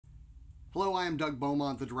Hello, I am Doug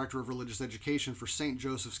Beaumont, the Director of Religious Education for St.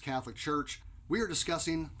 Joseph's Catholic Church. We are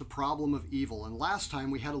discussing the problem of evil, and last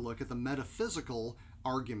time we had a look at the metaphysical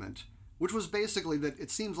argument, which was basically that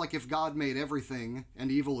it seems like if God made everything and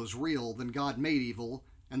evil is real, then God made evil,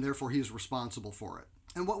 and therefore he is responsible for it.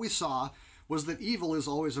 And what we saw was that evil is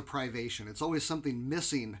always a privation. It's always something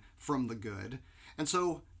missing from the good. And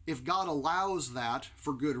so if God allows that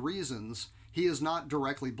for good reasons, he is not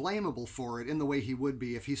directly blamable for it in the way he would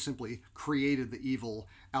be if he simply created the evil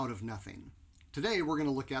out of nothing. Today we're going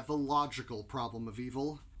to look at the logical problem of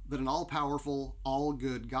evil, that an all-powerful,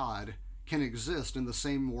 all-good God can exist in the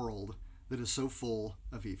same world that is so full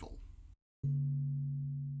of evil.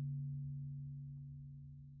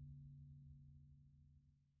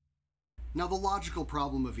 Now, the logical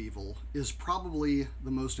problem of evil is probably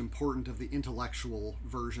the most important of the intellectual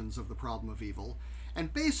versions of the problem of evil.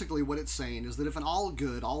 And basically what it's saying is that if an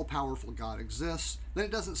all-good, all-powerful God exists, then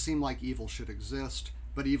it doesn't seem like evil should exist,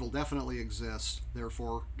 but evil definitely exists,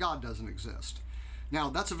 therefore God doesn't exist. Now,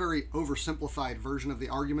 that's a very oversimplified version of the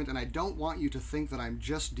argument, and I don't want you to think that I'm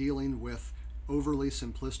just dealing with overly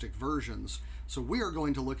simplistic versions. So we are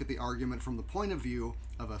going to look at the argument from the point of view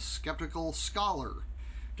of a skeptical scholar.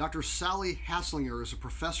 Dr. Sally Haslinger is a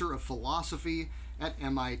professor of philosophy at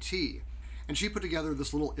MIT, and she put together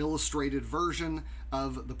this little illustrated version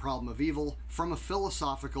of the problem of evil from a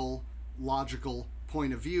philosophical, logical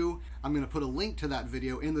point of view. I'm going to put a link to that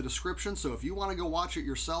video in the description, so if you want to go watch it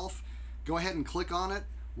yourself, go ahead and click on it,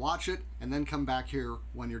 watch it, and then come back here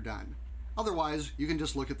when you're done. Otherwise, you can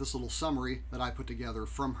just look at this little summary that I put together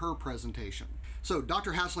from her presentation. So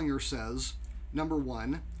Dr. Haslinger says, number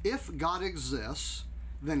one, if God exists,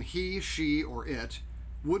 then he, she, or it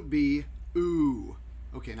would be ooh.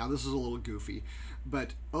 Okay, now this is a little goofy,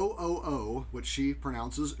 but OOO, which she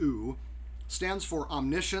pronounces ooh, stands for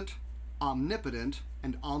omniscient, omnipotent,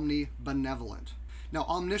 and omnibenevolent. Now,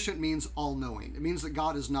 omniscient means all-knowing. It means that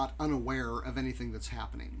God is not unaware of anything that's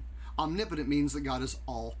happening. Omnipotent means that God is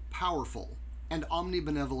all-powerful. And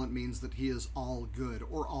omnibenevolent means that he is all-good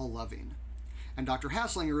or all-loving. And Dr.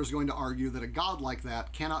 Haslinger is going to argue that a God like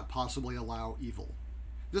that cannot possibly allow evil.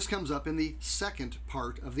 This comes up in the second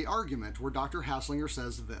part of the argument, where Dr. Haslinger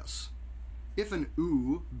says this: if an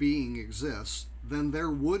ooh being exists, then there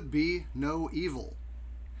would be no evil.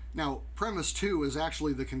 Now, premise 2 is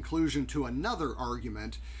actually the conclusion to another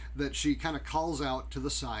argument that she kind of calls out to the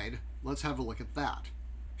side. Let's have a look at that.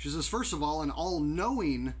 She says, first of all, an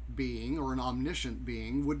all-knowing being, or an omniscient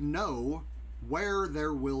being, would know where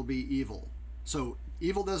there will be evil. So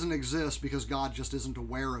evil doesn't exist because God just isn't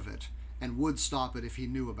aware of it and would stop it if he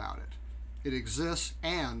knew about it. It exists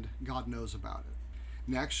and God knows about it.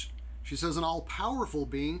 Next, she says an all-powerful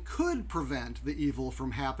being could prevent the evil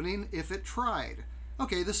from happening if it tried.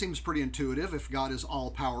 Okay, this seems pretty intuitive. If God is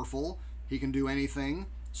all-powerful, he can do anything,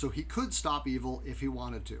 so he could stop evil if he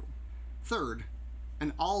wanted to. Third,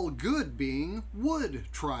 an all-good being would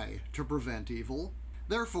try to prevent evil,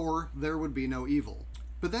 therefore there would be no evil.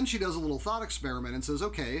 But then she does a little thought experiment and says,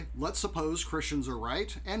 okay, let's suppose Christians are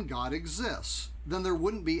right and God exists. Then there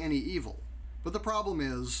wouldn't be any evil. But the problem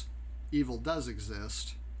is, evil does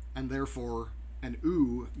exist, and therefore an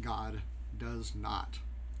ooh God does not.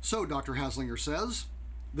 So, Dr. Haslinger says,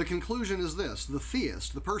 the conclusion is this: the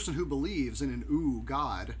theist, the person who believes in an ooh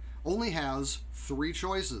God, only has 3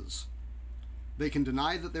 choices. They can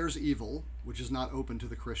deny that there's evil, which is not open to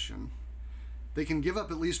the Christian. They can give up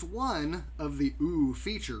at least one of the ooh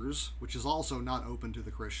features, which is also not open to the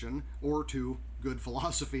Christian, or to good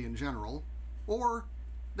philosophy in general, or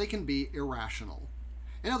they can be irrational.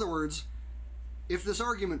 In other words, if this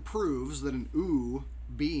argument proves that an ooh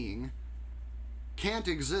being can't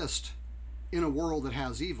exist in a world that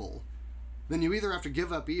has evil, then you either have to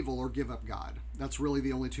give up evil or give up God. That's really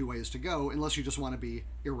the only 2 ways to go, unless you just want to be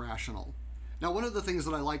irrational. Now, one of the things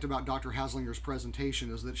that I liked about Dr. Haslinger's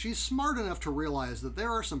presentation is that she's smart enough to realize that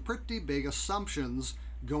there are some pretty big assumptions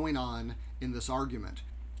going on in this argument,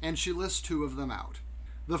 and she lists 2 of them out.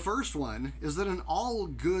 The first one is that an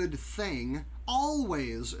all-good thing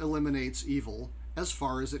always eliminates evil as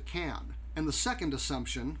far as it can. And the second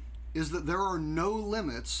assumption is that there are no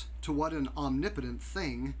limits to what an omnipotent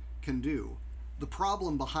thing can do. The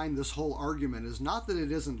problem behind this whole argument is not that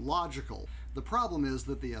it isn't logical. The problem is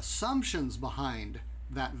that the assumptions behind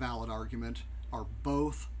that valid argument are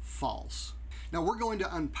both false. Now, we're going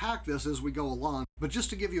to unpack this as we go along, but just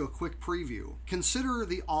to give you a quick preview, consider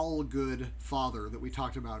the all-good father that we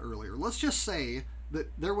talked about earlier. Let's just say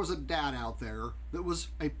that there was a dad out there that was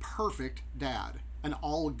a perfect dad, an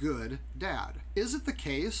all-good dad. Is it the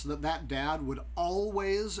case that that dad would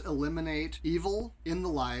always eliminate evil in the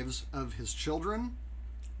lives of his children?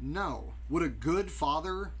 No. Would a good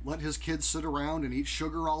father let his kids sit around and eat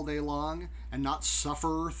sugar all day long and not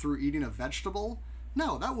suffer through eating a vegetable?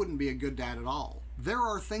 No, that wouldn't be a good dad at all. There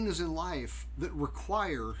are things in life that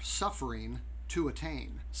require suffering to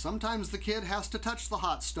attain. Sometimes the kid has to touch the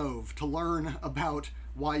hot stove to learn about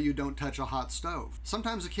why you don't touch a hot stove.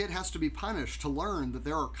 Sometimes a kid has to be punished to learn that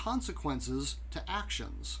there are consequences to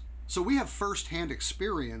actions. So we have firsthand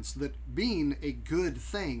experience that being a good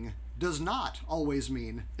thing does not always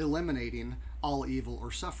mean eliminating all evil or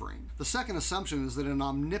suffering. The second assumption is that an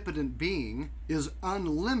omnipotent being is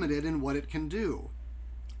unlimited in what it can do.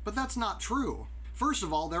 But that's not true. First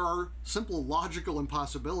of all, there are simple logical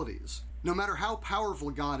impossibilities. No matter how powerful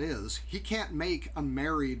God is, he can't make a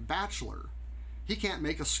married bachelor. He can't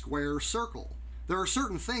make a square circle. There are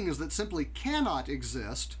certain things that simply cannot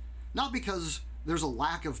exist, not because there's a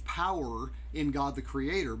lack of power in God the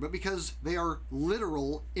Creator, but because they are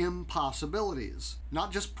literal impossibilities.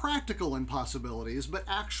 Not just practical impossibilities, but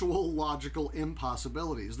actual logical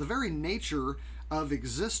impossibilities. The very nature of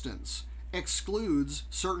existence excludes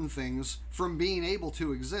certain things from being able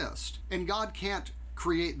to exist. And God can't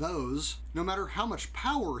create those no matter how much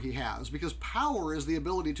power he has, because power is the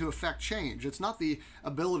ability to affect change. It's not the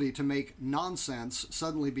ability to make nonsense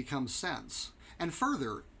suddenly become sense. And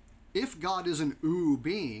further, if God is an ooh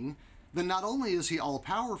being, then not only is he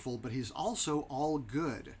all-powerful, but he's also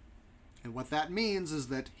all-good. And what that means is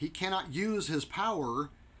that he cannot use his power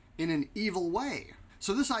in an evil way.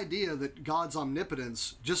 So this idea that God's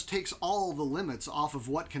omnipotence just takes all the limits off of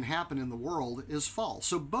what can happen in the world is false.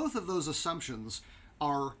 So both of those assumptions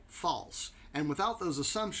are false. And without those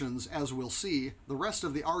assumptions, as we'll see, the rest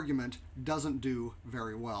of the argument doesn't do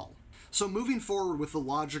very well. So moving forward with the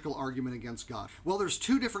logical argument against God. Well, there's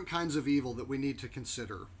two different kinds of evil that we need to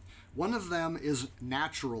consider. One of them is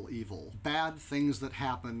natural evil, bad things that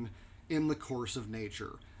happen in the course of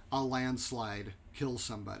nature. A landslide kills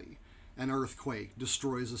somebody. An earthquake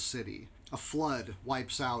destroys a city. A flood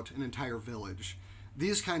wipes out an entire village.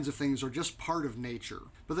 These kinds of things are just part of nature.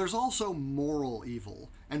 But there's also moral evil.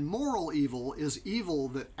 And moral evil is evil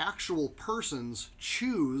that actual persons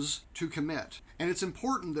choose to commit. And it's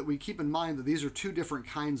important that we keep in mind that these are two different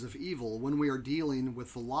kinds of evil when we are dealing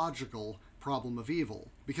with the logical problem of evil.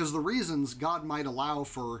 Because the reasons God might allow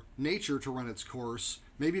for nature to run its course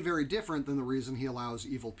may be very different than the reason he allows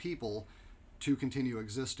evil people to continue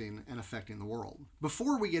existing and affecting the world.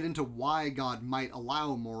 Before we get into why God might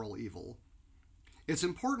allow moral evil, it's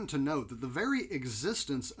important to note that the very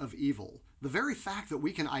existence of evil, the very fact that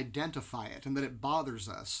we can identify it and that it bothers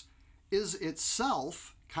us, is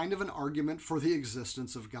itself kind of an argument for the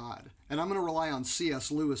existence of God. And I'm going to rely on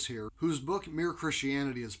C.S. Lewis here, whose book Mere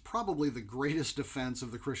Christianity is probably the greatest defense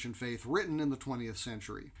of the Christian faith written in the 20th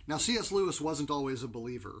century. Now, C.S. Lewis wasn't always a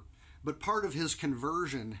believer, but part of his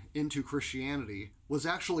conversion into Christianity was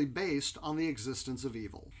actually based on the existence of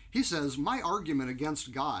evil. He says, "My argument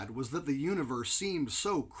against God was that the universe seemed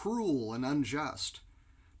so cruel and unjust.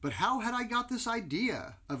 But how had I got this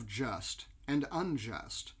idea of just and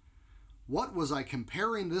unjust? What was I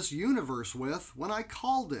comparing this universe with when I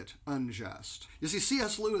called it unjust?" You see,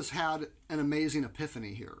 C.S. Lewis had an amazing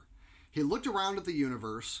epiphany here. He looked around at the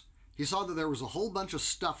universe, he saw that there was a whole bunch of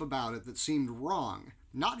stuff about it that seemed wrong.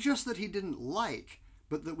 Not just that he didn't like,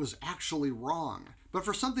 but that was actually wrong. But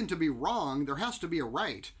for something to be wrong, there has to be a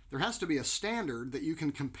right. There has to be a standard that you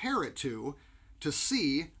can compare it to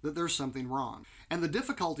see that there's something wrong. And the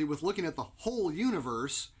difficulty with looking at the whole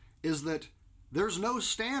universe is that there's no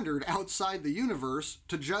standard outside the universe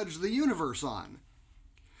to judge the universe on.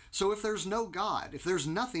 So if there's no God, if there's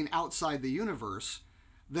nothing outside the universe,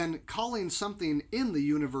 then calling something in the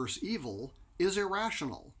universe evil is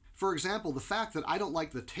irrational. For example, the fact that I don't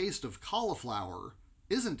like the taste of cauliflower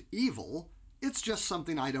isn't evil, it's just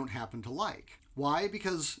something I don't happen to like. Why?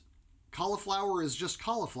 Because cauliflower is just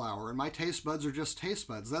cauliflower, and my taste buds are just taste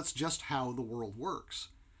buds. That's just how the world works.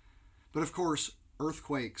 But of course,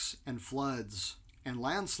 earthquakes and floods and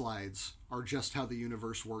landslides are just how the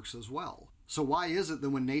universe works as well. So why is it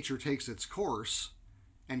that when nature takes its course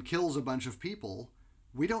and kills a bunch of people,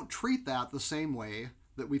 we don't treat that the same way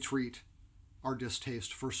that we treat our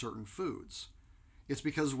distaste for certain foods? It's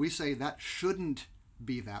because we say that shouldn't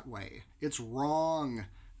be that way. It's wrong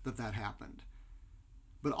that that happened.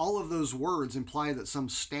 But all of those words imply that some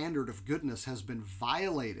standard of goodness has been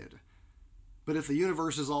violated. But if the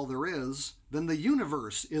universe is all there is, then the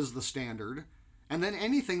universe is the standard, and then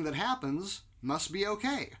anything that happens must be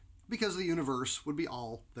okay, because the universe would be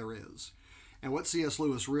all there is. And what C.S.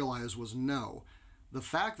 Lewis realized was no. The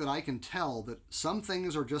fact that I can tell that some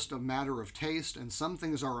things are just a matter of taste and some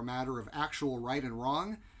things are a matter of actual right and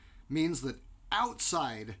wrong means that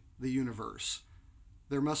outside the universe,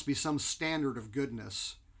 there must be some standard of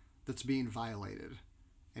goodness that's being violated.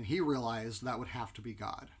 And he realized that would have to be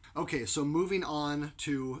God. Okay, so moving on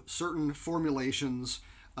to certain formulations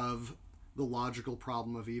of the logical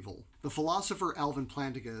problem of evil. The philosopher Alvin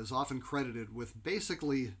Plantinga is often credited with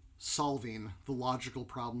basically solving the logical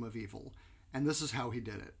problem of evil. And this is how he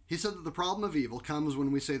did it. He said that the problem of evil comes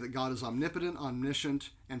when we say that God is omnipotent, omniscient,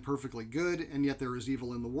 and perfectly good, and yet there is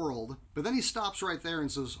evil in the world. But then he stops right there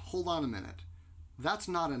and says, hold on a minute. That's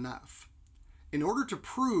not enough. In order to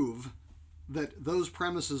prove that those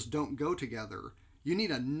premises don't go together, you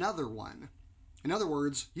need another one. In other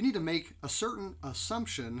words, you need to make a certain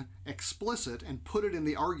assumption explicit and put it in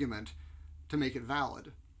the argument to make it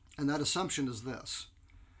valid. And that assumption is this: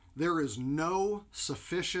 there is no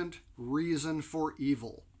sufficient reason for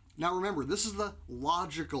evil. Now remember, this is the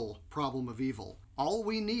logical problem of evil. All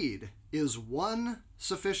we need is one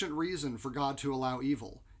sufficient reason for God to allow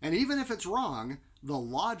evil. And even if it's wrong, the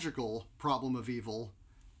logical problem of evil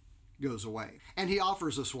goes away. And he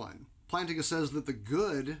offers us one. Plantinga says that the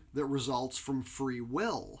good that results from free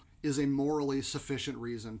will is a morally sufficient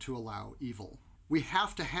reason to allow evil. We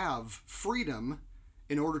have to have freedom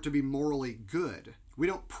in order to be morally good. We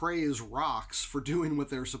don't praise rocks for doing what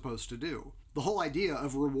they're supposed to do. The whole idea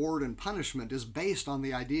of reward and punishment is based on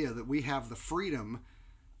the idea that we have the freedom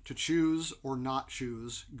to choose or not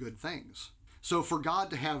choose good things. So for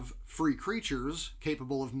God to have free creatures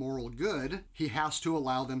capable of moral good, he has to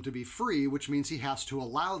allow them to be free, which means he has to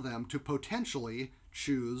allow them to potentially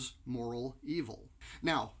choose moral evil.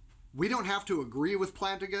 Now, we don't have to agree with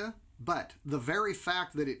Plantinga, but the very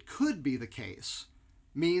fact that it could be the case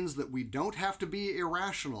means that we don't have to be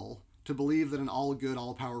irrational to believe that an all-good,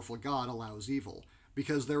 all-powerful God allows evil,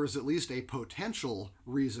 because there is at least a potential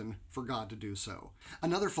reason for God to do so.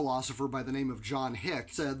 Another philosopher by the name of John Hick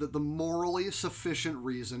said that the morally sufficient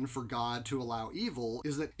reason for God to allow evil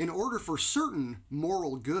is that in order for certain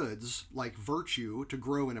moral goods, like virtue, to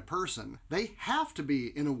grow in a person, they have to be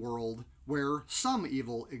in a world where some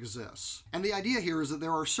evil exists. And the idea here is that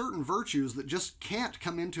there are certain virtues that just can't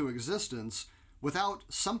come into existence without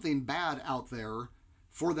something bad out there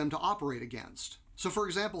for them to operate against. So for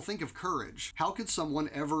example, think of courage. How could someone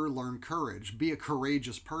ever learn courage, be a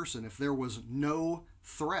courageous person, if there was no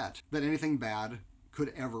threat that anything bad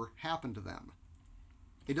could ever happen to them?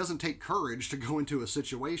 It doesn't take courage to go into a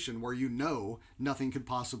situation where you know nothing could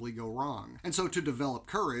possibly go wrong. And so to develop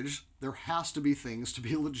courage, there has to be things to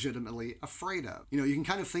be legitimately afraid of. You know, you can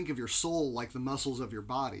kind of think of your soul like the muscles of your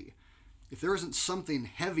body. If there isn't something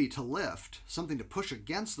heavy to lift, something to push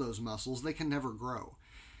against those muscles, they can never grow.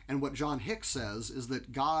 And what John Hick says is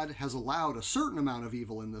that God has allowed a certain amount of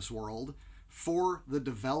evil in this world for the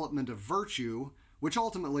development of virtue, which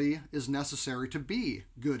ultimately is necessary to be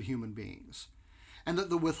good human beings. And that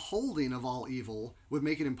the withholding of all evil would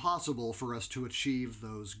make it impossible for us to achieve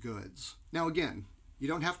those goods. Now again, you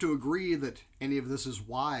don't have to agree that any of this is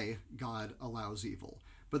why God allows evil.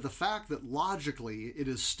 But the fact that logically it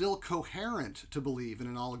is still coherent to believe in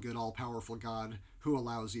an all-good, all-powerful God who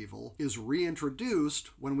allows evil is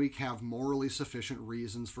reintroduced when we have morally sufficient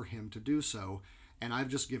reasons for him to do so, and I've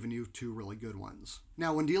just given you two really good ones.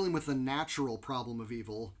 Now, when dealing with the natural problem of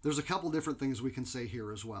evil, there's a couple different things we can say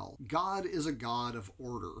here as well. God is a God of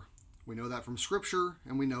order. We know that from Scripture,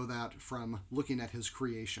 and we know that from looking at his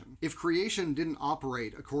creation. If creation didn't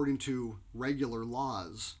operate according to regular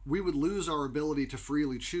laws, we would lose our ability to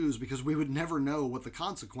freely choose because we would never know what the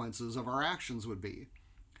consequences of our actions would be.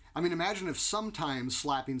 I mean, imagine if sometimes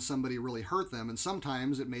slapping somebody really hurt them and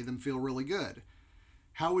sometimes it made them feel really good.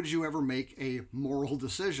 How would you ever make a moral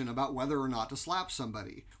decision about whether or not to slap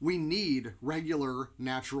somebody? We need regular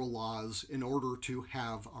natural laws in order to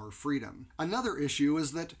have our freedom. Another issue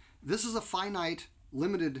is that this is a finite,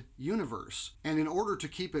 limited universe, and in order to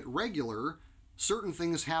keep it regular, certain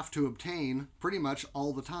things have to obtain pretty much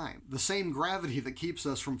all the time. The same gravity that keeps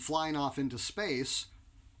us from flying off into space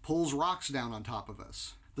pulls rocks down on top of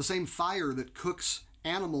us. The same fire that cooks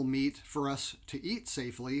animal meat for us to eat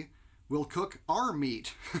safely will cook our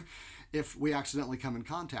meat if we accidentally come in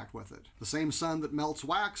contact with it. The same sun that melts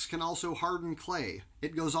wax can also harden clay.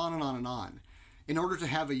 It goes on and on and on. In order to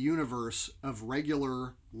have a universe of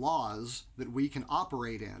regular laws that we can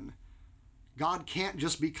operate in, God can't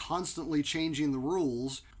just be constantly changing the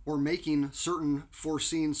rules or making certain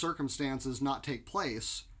foreseen circumstances not take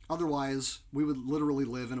place. Otherwise, we would literally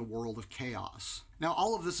live in a world of chaos. Now,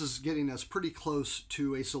 all of this is getting us pretty close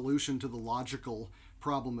to a solution to the logical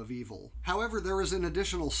problem of evil. However, there is an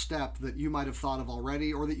additional step that you might have thought of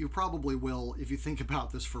already, or that you probably will if you think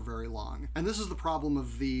about this for very long. And this is the problem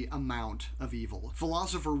of the amount of evil.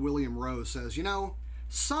 Philosopher William Rowe says,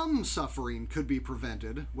 some suffering could be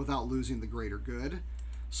prevented without losing the greater good,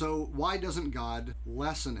 so why doesn't God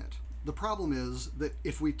lessen it? The problem is that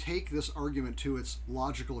if we take this argument to its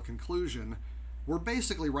logical conclusion, we're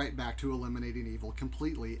basically right back to eliminating evil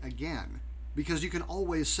completely again. Because you can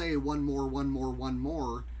always say one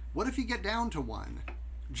more. What if you get down to one?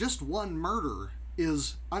 Just one murder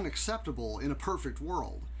is unacceptable in a perfect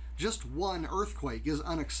world. Just one earthquake is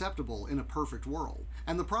unacceptable in a perfect world.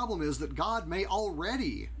 And the problem is that God may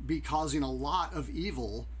already be causing a lot of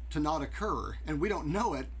evil to not occur, and we don't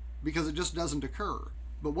know it because it just doesn't occur.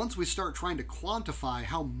 But once we start trying to quantify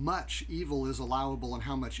how much evil is allowable and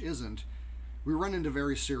how much isn't, we run into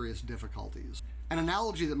very serious difficulties. An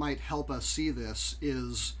analogy that might help us see this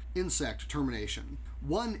is insect termination.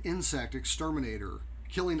 One insect exterminator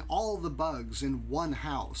killing all the bugs in one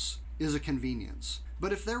house is a convenience.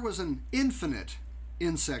 But if there was an infinite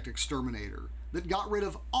insect exterminator that got rid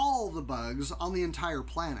of all the bugs on the entire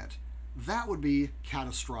planet, that would be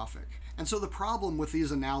catastrophic. And so the problem with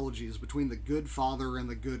these analogies between the good father and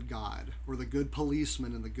the good God, or the good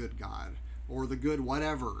policeman and the good God, or the good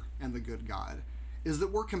whatever and the good God, is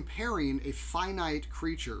that we're comparing a finite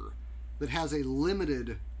creature that has a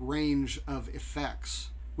limited range of effects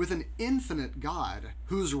with an infinite God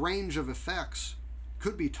whose range of effects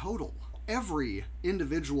could be total. Every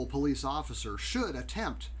individual police officer should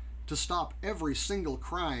attempt to stop every single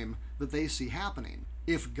crime that they see happening.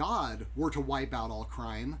 If God were to wipe out all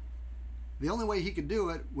crime, the only way he could do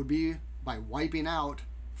it would be by wiping out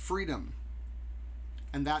freedom.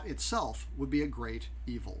 And that itself would be a great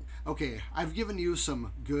evil. Okay, I've given you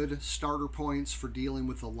some good starter points for dealing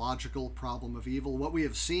with the logical problem of evil. What we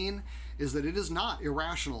have seen is that it is not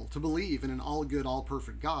irrational to believe in an all-good,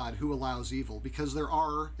 all-perfect God who allows evil, because there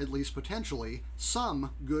are, at least potentially,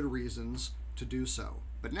 some good reasons to do so.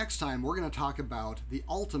 But next time, we're going to talk about the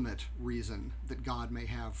ultimate reason that God may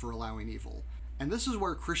have for allowing evil. And this is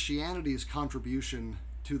where Christianity's contribution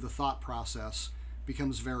to the thought process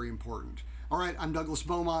becomes very important. All right, I'm Douglas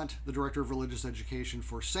Beaumont, the Director of Religious Education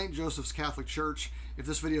for St. Joseph's Catholic Church. If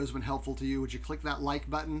this video has been helpful to you, would you click that like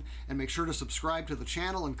button and make sure to subscribe to the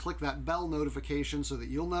channel and click that bell notification so that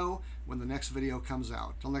you'll know when the next video comes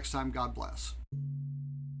out. Till next time, God bless.